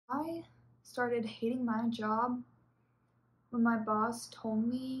I started hating my job when my boss told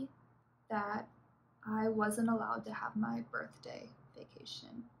me that I wasn't allowed to have my birthday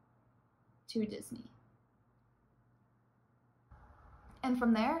vacation to Disney. And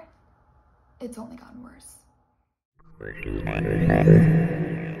from there, it's only gotten worse.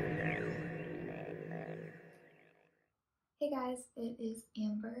 Hey guys, it is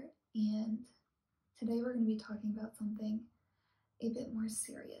Amber, and today we're going to be talking about something a bit more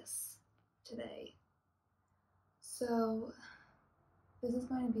serious today. So, this is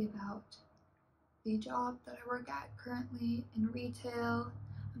going to be about the job that I work at currently in retail.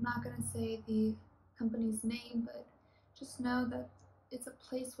 I'm not going to say the company's name, but just know that it's a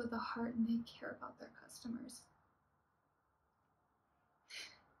place with a heart and they care about their customers.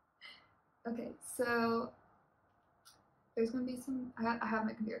 Okay, so there's going to be some, I have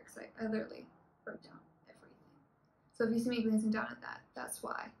my computer because I literally wrote down everything. So if you see me glancing down at that, that's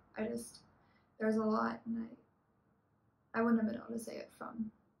why. There's a lot and I wouldn't have been able to say it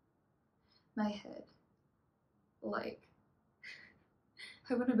from my head. Like,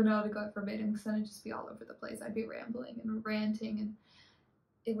 I wouldn't have been able to go verbatim because then it'd just be all over the place. I'd be rambling and ranting and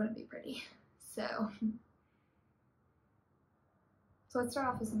it wouldn't be pretty. So let's start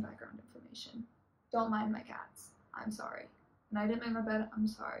off with some background information. Don't mind my cats. I'm sorry. And I didn't make my bed. I'm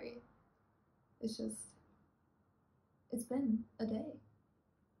sorry. It's been a day.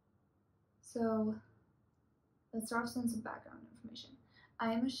 So let's start off with some background information.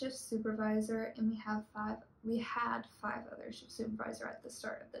 I am a shift supervisor and we had 5 other shift supervisors at the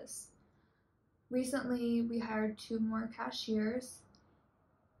start of this. Recently, we hired 2 more cashiers.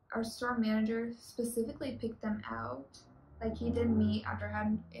 Our store manager specifically picked them out. Like, he did me after I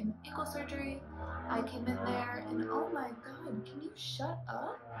had an ankle surgery. I came in there and oh my god, can you shut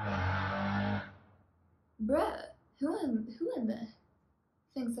up? Bruh, who in the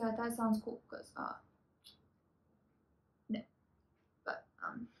thinks that sounds cool? Cause no. But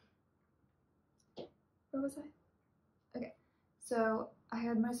where was I? Okay, so I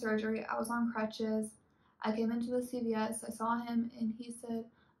had my surgery. I was on crutches. I came into the CVS. I saw him and he said,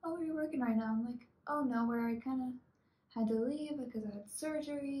 "Oh, where are you working right now?" I'm like, "Oh, nowhere. I kind of had to leave because I had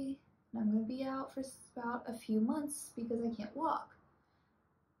surgery and I'm going to be out for about a few months because I can't walk."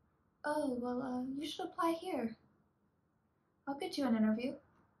 "Oh, well, you should apply here. I'll get you an interview."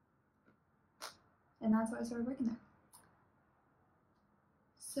 And that's why I started working there.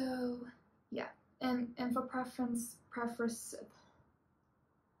 So, yeah. And for preference,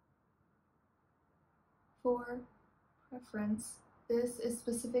 this is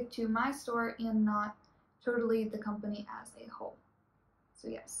specific to my store and not totally the company as a whole. So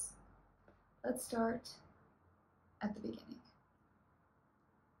yes, let's start at the beginning.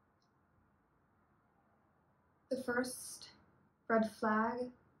 The first red flag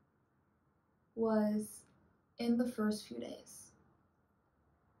was in the first few days.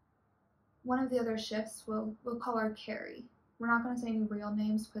 One of the other shifts, we'll call her Carrie. We're not going to say any real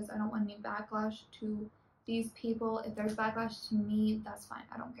names because I don't want any backlash to these people. If there's backlash to me, that's fine.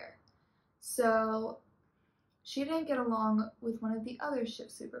 I don't care. So she didn't get along with one of the other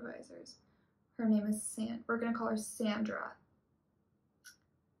shift supervisors. Her name is we're going to call her Sandra.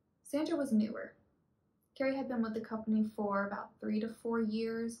 Sandra was newer. Carrie had been with the company for about 3 to 4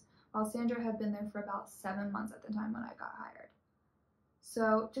 years, while Sandra had been there for about 7 months at the time when I got hired.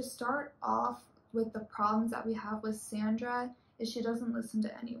 So to start off with the problems that we have with Sandra is she doesn't listen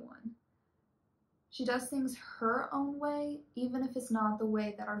to anyone. She does things her own way, even if it's not the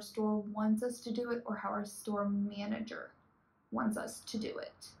way that our store wants us to do it or how our store manager wants us to do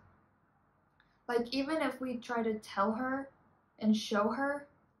it. Like, even if we try to tell her and show her,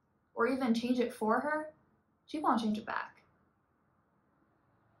 or even change it for her, she won't change it back.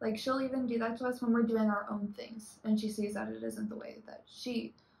 Like, she'll even do that to us when we're doing our own things, and she sees that it isn't the way that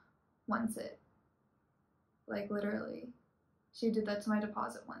she wants it. Like, literally. She did that to my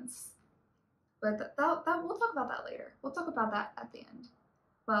deposit once. But that we'll talk about that later. We'll talk about that at the end.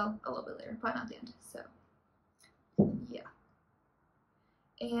 Well, a little bit later, probably not the end. So, yeah.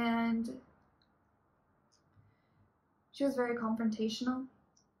 And she was very confrontational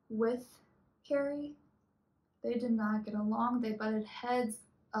with Carrie. They did not get along. They butted heads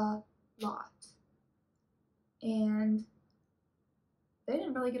a lot. And they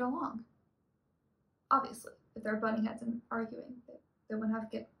didn't really get along. Obviously, if they're butting heads and arguing, they wouldn't have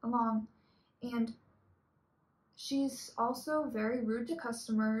to get along. And she's also very rude to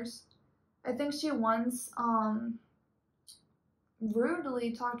customers. I think she once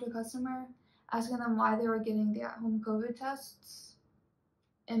rudely talked to a customer, asking them why they were getting the at-home COVID tests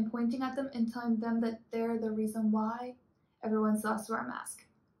and pointing at them and telling them that they're the reason why everyone still has to wear a mask.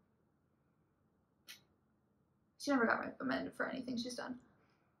 She never got recommended for anything she's done.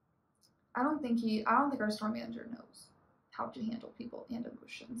 I don't think our store manager knows how to handle people and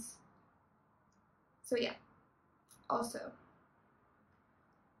emotions. So yeah. Also,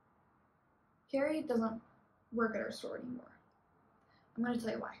 Carrie doesn't work at our store anymore. I'm going to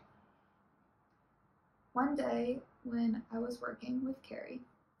tell you why. One day when I was working with Carrie,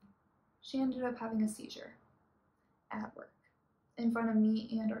 she ended up having a seizure at work in front of me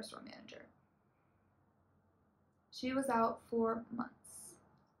and our store manager. She was out for months,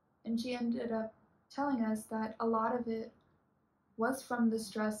 and she ended up telling us that a lot of it was from the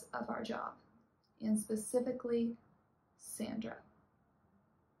stress of our job, and specifically Sandra.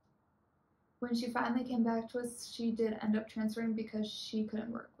 When she finally came back to us, she did end up transferring because she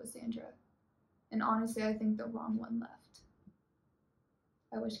couldn't work with Sandra. And honestly, I think the wrong one left.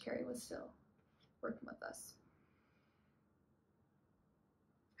 I wish Carrie was still working with us.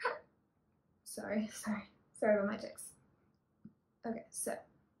 Sorry about my tics. Okay, so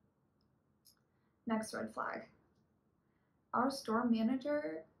next red flag. Our store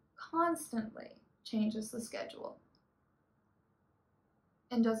manager constantly changes the schedule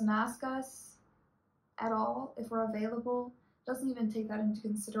and doesn't ask us at all if we're available, doesn't even take that into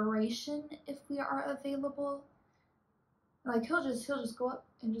consideration if we are available. Like he'll just go up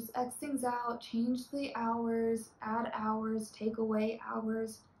and just X things out, change the hours, add hours, take away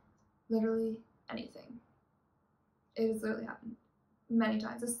hours, literally anything. It has literally happened many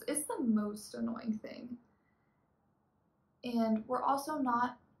times. It's the most annoying thing. And we're also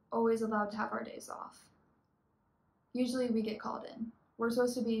not always allowed to have our days off. Usually we get called in. We're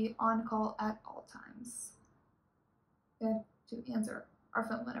supposed to be on call at all times. We have to answer our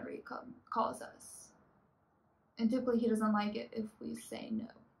phone whenever he calls us. And typically he doesn't like it if we say no,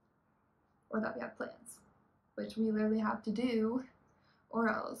 or that we have plans, which we literally have to do, or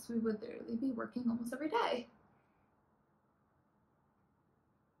else we would literally be working almost every day.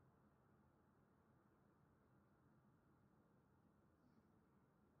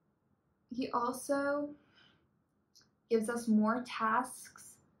 He also gives us more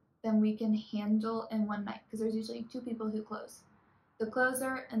tasks than we can handle in one night, because there's usually two people who close, the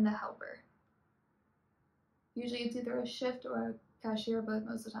closer and the helper. Usually it's either a shift or a cashier, but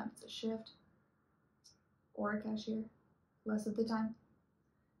most of the time it's a shift or a cashier, less of the time.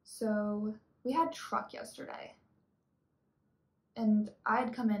 So we had truck yesterday, and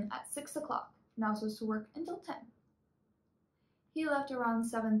I'd come in at 6 o'clock, and I was supposed to work until 10. He left around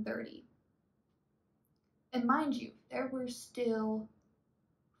 7:30. And mind you, there were still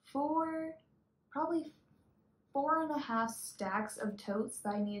probably 4.5 stacks of totes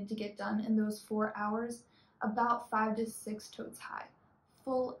that I needed to get done in those 4 hours, about 5 to 6 totes high,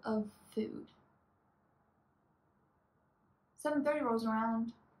 full of food. 7:30 rolls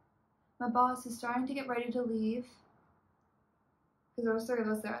around. My boss is starting to get ready to leave, because there was 3 of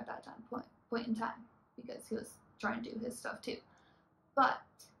us there at that point in time, because he was trying to do his stuff too. But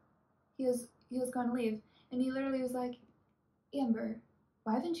he was going to leave, and he literally was like, "Amber,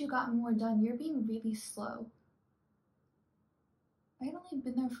 why haven't you gotten more done? You're being really slow." I had only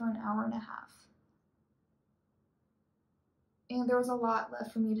been there for an hour and a half, and there was a lot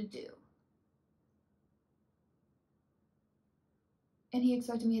left for me to do. And he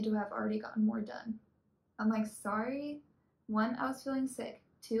expected me to have already gotten more done. I'm like, sorry. 1, I was feeling sick.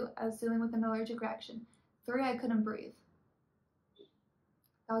 2, I was dealing with an allergic reaction. 3, I couldn't breathe.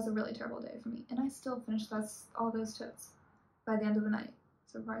 That was a really terrible day for me, and I still finished all those totes by the end of the night,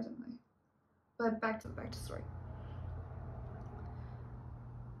 surprisingly. But back to the story.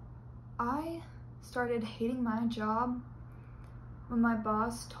 I started hating my job when my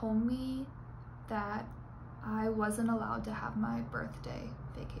boss told me that I wasn't allowed to have my birthday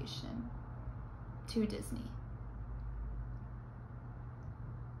vacation to Disney.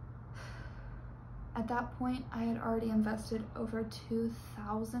 At that point, I had already invested over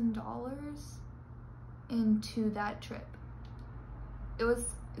 $2,000 into that trip.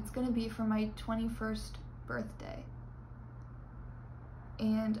 It's gonna be for my 21st birthday.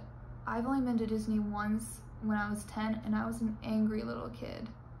 And I've only been to Disney once when I was 10, and I was an angry little kid,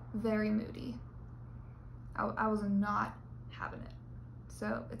 very moody. I was not having it.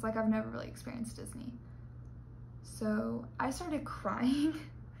 So it's like I've never really experienced Disney. So I started crying.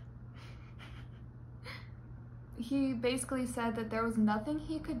 He basically said that there was nothing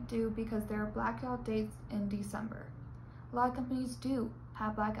he could do because there are blackout dates in December. A lot of companies do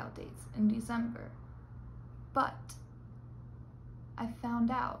have blackout dates in December. But I found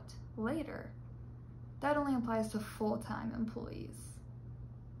out later that only applies to full-time employees,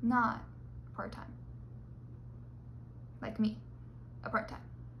 not part-time. Like me, a part-time.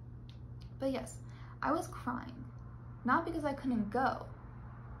 But yes, I was crying, not because I couldn't go,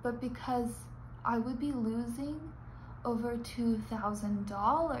 but because I would be losing over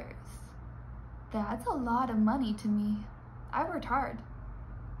 $2,000. That's a lot of money to me. I worked hard.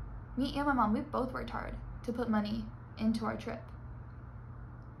 Me and my mom, we both worked hard to put money into our trip.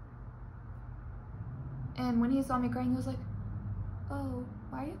 And when he saw me crying, he was like, "Oh,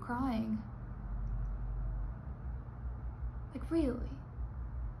 why are you crying?" Like, really?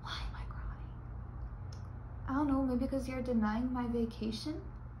 Why am I crying? I don't know, maybe because you're denying my vacation?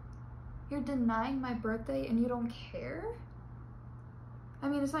 You're denying my birthday and you don't care? I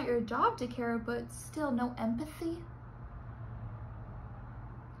mean, it's not your job to care, but still, no empathy?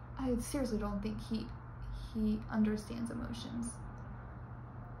 I seriously don't think he understands emotions,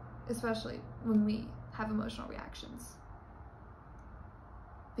 especially when we have emotional reactions,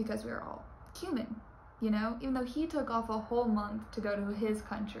 because we're all human, you know? Even though he took off a whole month to go to his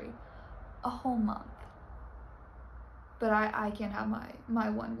country, a whole month, but I can't have my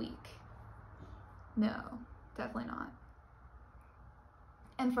 1 week. No, definitely not.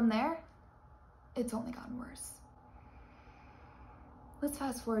 And from there, it's only gotten worse. Let's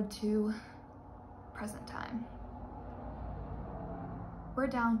fast forward to present time. We're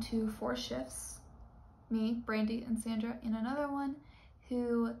down to 4 shifts. Me, Brandy, and Sandra, and another one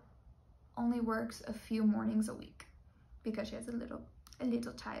who only works a few mornings a week because she has a little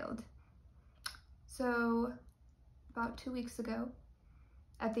child. So about 2 weeks ago,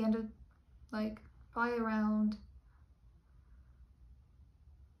 at the end of, like, probably around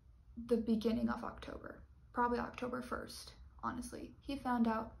the beginning of October, probably October 1st, honestly, he found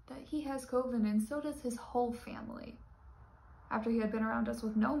out that he has COVID, and so does his whole family, after he had been around us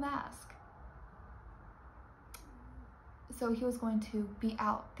with no mask. So he was going to be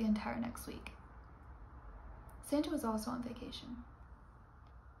out the entire next week. Sandra was also on vacation.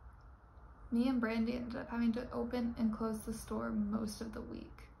 Me and Brandy ended up having to open and close the store most of the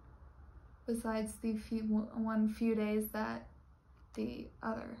week, besides the few days that the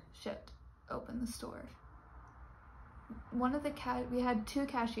other shift opened the store. One of the we had 2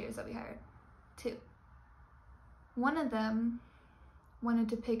 cashiers that we hired, 2. One of them wanted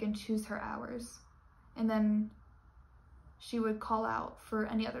to pick and choose her hours, and then she would call out for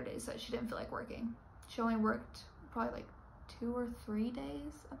any other days that she didn't feel like working. She only worked probably like 2 or 3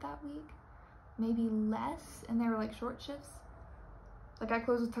 days of that week, maybe less, and they were like short shifts. Like, I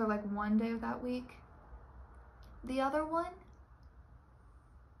closed with her like 1 day of that week. The other one,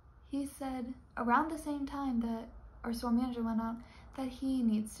 he said around the same time that our store manager went out that he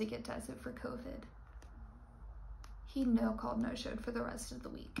needs to get tested for COVID. He no called, no showed for the rest of the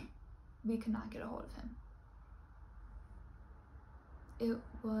week. We could not get a hold of him. It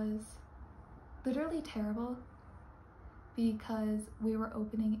was literally terrible because we were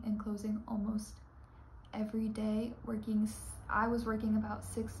opening and closing almost every day, I was working about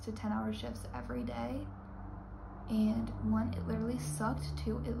 6 to 10 hour shifts every day. And 1, it literally sucked.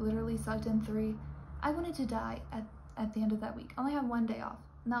 2, it literally sucked. And 3, I wanted to die at the end of that week. I only had 1 day off,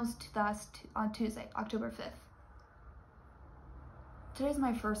 and that was on Tuesday, October 5th. Today's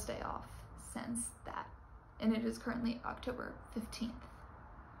my first day off since that, and it is currently October 15th.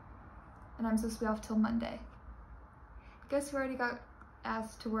 And I'm supposed to be off till Monday. Guess who already got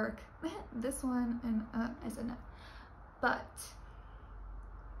asked to work? This one, and I said no. But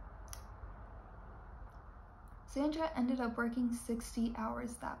Sandra ended up working 60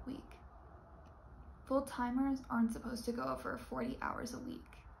 hours that week. Full-timers aren't supposed to go over 40 hours a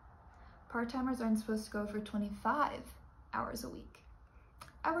week. Part-timers aren't supposed to go over 25 hours a week.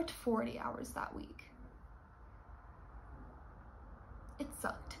 I worked 40 hours that week. It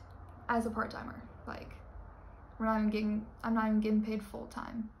sucked as a part-timer. Like, I'm not even getting paid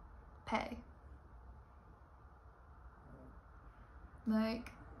full-time pay.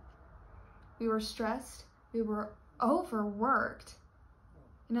 Like, we were stressed, we were overworked,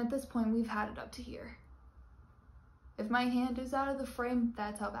 and at this point we've had it up to here. If my hand is out of the frame,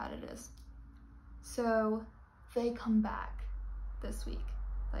 that's how bad it is. So they come back this week,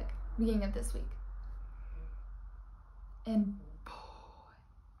 like beginning of this week, and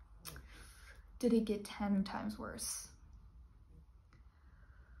boy, did it get 10 times worse.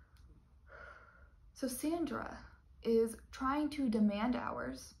 So Sandra is trying to demand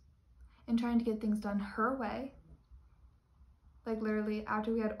hours and trying to get things done her way. Like, literally,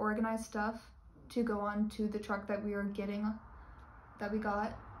 after we had organized stuff to go on to the truck that we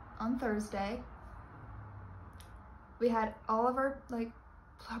got on Thursday, we had all of our like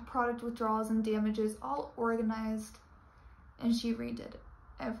product withdrawals and damages all organized, and she redid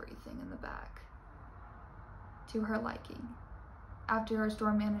everything in the back to her liking after our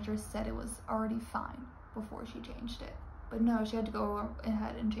store manager said it was already fine before she changed it. But no, she had to go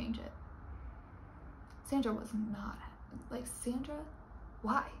ahead and change it. Sandra was not, like, Sandra,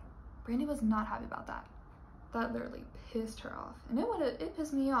 why? Brandy was not happy about that. That literally pissed her off. And it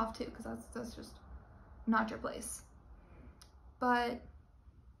pissed me off too, because that's just not your place. But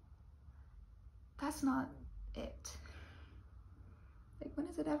that's not it. Like, when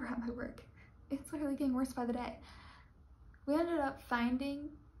is it ever at my work? It's literally getting worse by the day. We ended up finding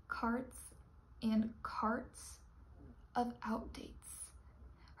carts and carts of outdates.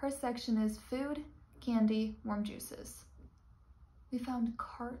 Her section is food, candy, warm juices. We found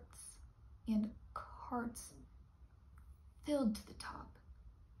carts and carts filled to the top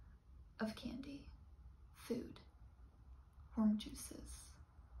of candy, food, warm juices.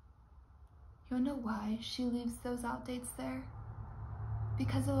 You wanna know why she leaves those outdates there?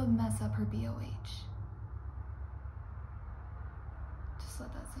 Because it would mess up her BOH. Just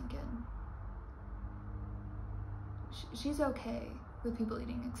let that sink in. She's okay with people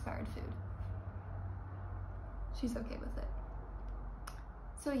eating expired food. She's okay with it.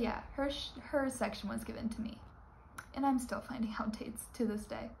 So yeah, her section was given to me. And I'm still finding outdates to this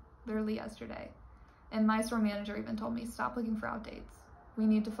day, literally yesterday. And my store manager even told me, stop looking for outdates. We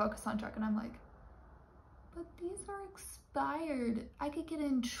need to focus on truck. And I'm like, but these are expired. I could get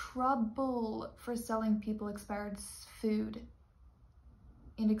in trouble for selling people expired food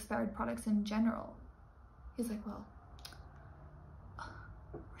and expired products in general. He's like, well,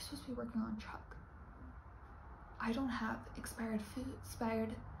 we're supposed to be working on truck. I don't have expired food,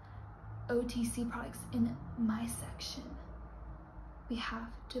 expired OTC products in my section. We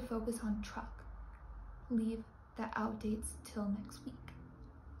have to focus on truck. Leave the outdates till next week.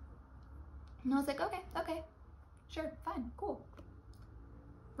 And I was like, okay, sure, fine, cool.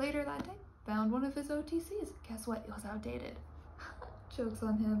 Later that day, found one of his OTCs. Guess what? It was outdated. Joke's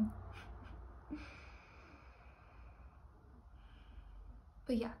on him.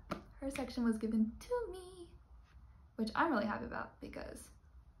 But yeah, her section was given to me, which I'm really happy about because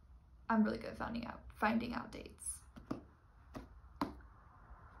I'm really good at finding outdates.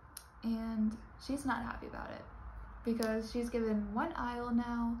 And she's not happy about it because she's given one aisle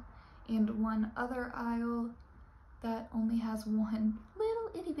now and one other aisle that only has one little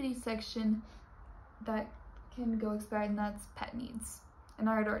itty bitty section that can go expired, and that's pet needs. And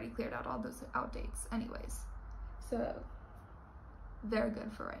I had already cleared out all those outdates anyways. So they're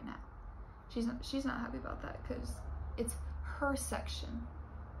good for right now. She's not happy about that because it's her section.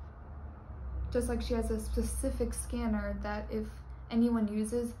 Just like she has a specific scanner that if anyone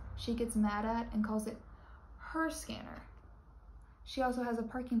uses, she gets mad at and calls it her scanner. She also has a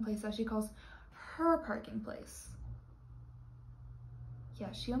parking place that she calls her parking place.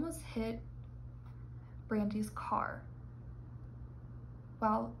 Yeah, she almost hit Brandy's car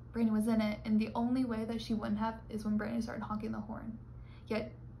while Brandy was in it, and the only way that she wouldn't have is when Brandy started honking the horn.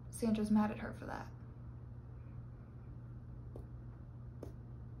 Yet Sandra's mad at her for that.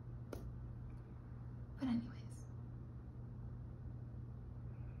 But anyways,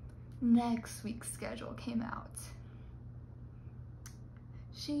 next week's schedule came out.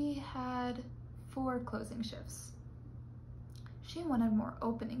 She had 4 closing shifts. She wanted more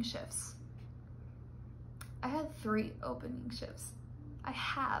opening shifts. I had 3 opening shifts. I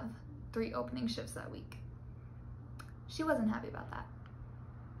have 3 opening shifts that week. She wasn't happy about that.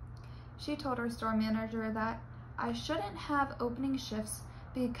 She told her store manager that I shouldn't have opening shifts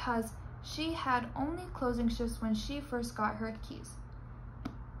because she had only closing shifts when she first got her keys.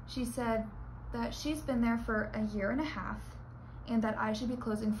 She said that she's been there for a year and a half and that I should be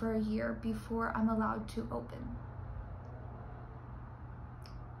closing for a year before I'm allowed to open.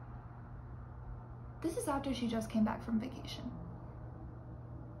 This is after she just came back from vacation.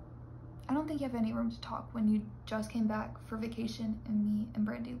 I don't think you have any room to talk when you just came back for vacation and me and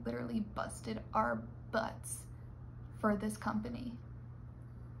Brandy literally busted our butts for this company.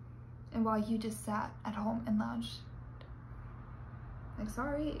 And while you just sat at home and lounged. Like,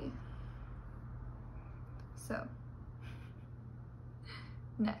 sorry. So,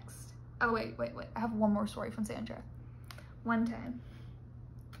 next. Oh, wait. I have one more story from Sandra. One time,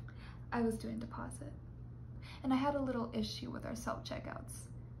 I was doing deposit, and I had a little issue with our self-checkouts.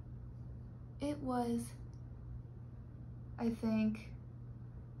 It was, I think,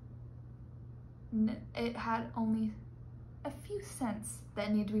 it had only a few cents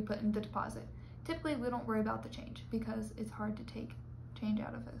that need to be put in the deposit. Typically, we don't worry about the change because it's hard to take change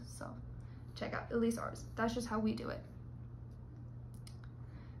out of a self-checkout, at least ours. That's just how we do it.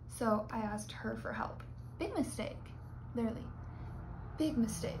 So I asked her for help. Big mistake, literally, big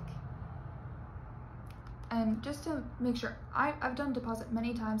mistake. And just to make sure, I've done deposit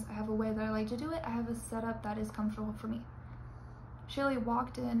many times. I have a way that I like to do it. I have a setup that is comfortable for me. Shirley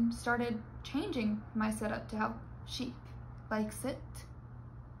walked in, started changing my setup to how she likes it,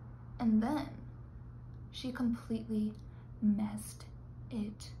 and then she completely messed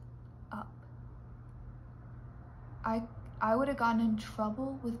it up. I would have gotten in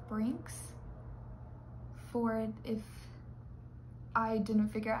trouble with Brinks for it if I didn't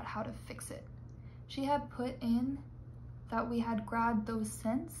figure out how to fix it. She had put in that we had grabbed those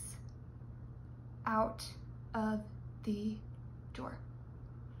cents out of the drawer.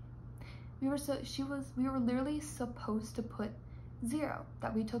 We were literally supposed to put 0,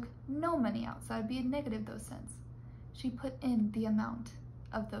 that we took no money out, so I'd be a negative those cents. She put in the amount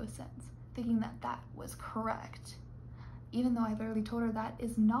of those cents, thinking that that was correct, even though I literally told her that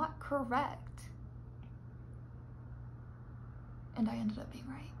is not correct. And I ended up being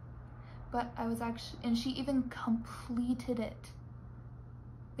right. But I was actually, and she even completed it.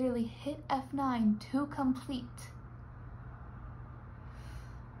 Literally hit F9 to complete.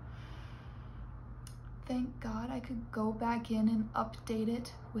 Thank God I could go back in and update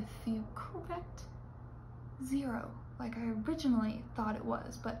it with the correct 0, like I originally thought it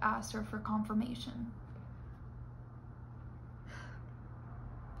was, but asked her for confirmation.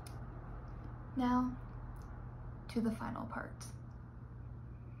 Now, to the final part.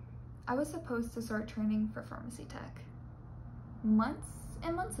 I was supposed to start training for pharmacy tech months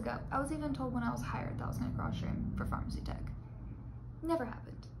and months ago. I was even told when I was hired that I was going to cross-train for pharmacy tech. Never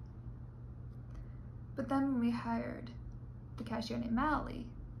happened. But then when we hired the cashier named Mally,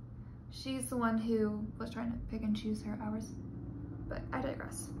 she's the one who was trying to pick and choose her hours. But I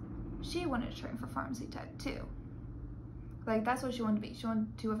digress. She wanted to train for pharmacy tech too. Like, that's what she wanted to be. She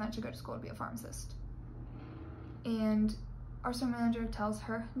wanted to eventually go to school to be a pharmacist. And our store manager tells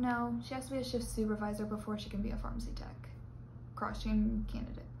her, no, she has to be a shift supervisor before she can be a pharmacy tech cross-train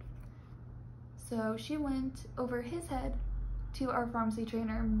candidate. So she went over his head to our pharmacy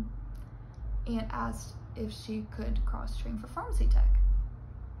trainer and asked if she could cross-train for pharmacy tech.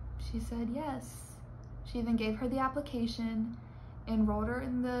 She said yes. She even gave her the application, enrolled her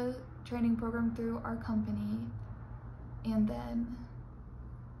in the training program through our company, and then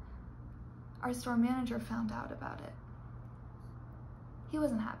our store manager found out about it. He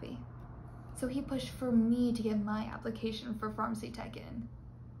wasn't happy, so he pushed for me to get my application for pharmacy tech in.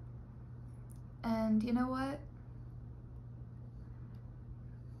 And you know what?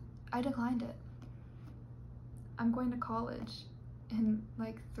 I declined it. I'm going to college in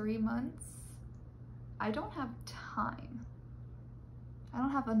like 3 months. I don't have time. I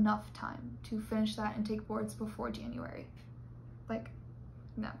don't have enough time to finish that and take boards before January. Like,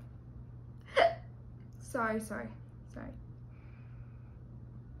 no. Sorry.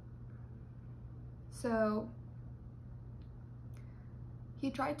 So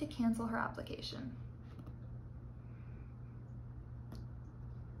he tried to cancel her application.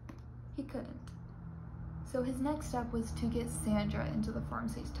 He couldn't. So his next step was to get Sandra into the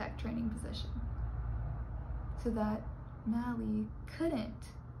pharmacy tech training position so that Mally couldn't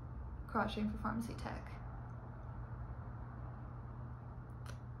cross-train for pharmacy tech.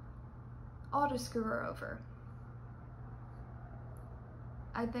 All to screw her over.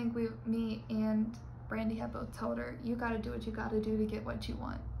 I think me and Brandy have both told her, you gotta do what you gotta do to get what you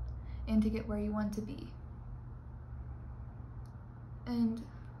want and to get where you want to be. And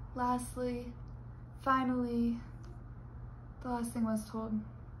lastly, finally, the last thing was told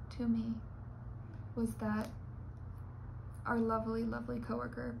to me was that our lovely, lovely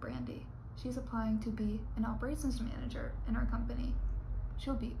coworker, Brandy, she's applying to be an operations manager in our company.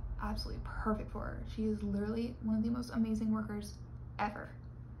 She'll be absolutely perfect for her. She is literally one of the most amazing workers ever.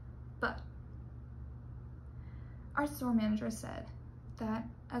 But our store manager said that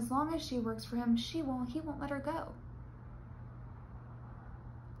as long as she works for him, he won't let her go.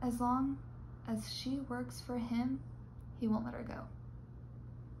 As long as she works for him, he won't let her go.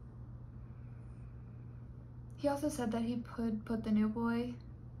 He also said that he could put the new boy,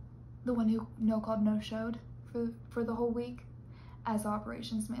 the one who no-called, no-showed for the whole week, as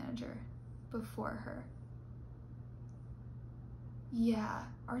operations manager before her. Yeah,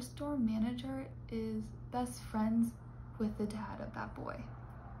 our store manager is best friends with the dad of that boy.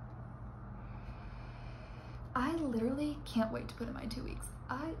 I literally can't wait to put in my 2 weeks.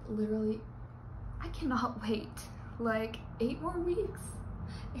 I cannot wait. Like 8 more weeks.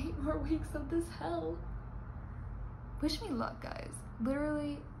 8 more weeks of this hell. Wish me luck, guys.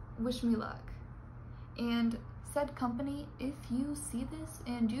 Literally, wish me luck. And said company, if you see this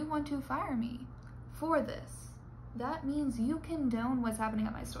and you want to fire me for this, that means you condone what's happening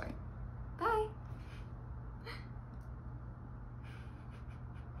at my store. Bye.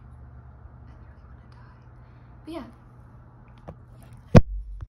 But yeah,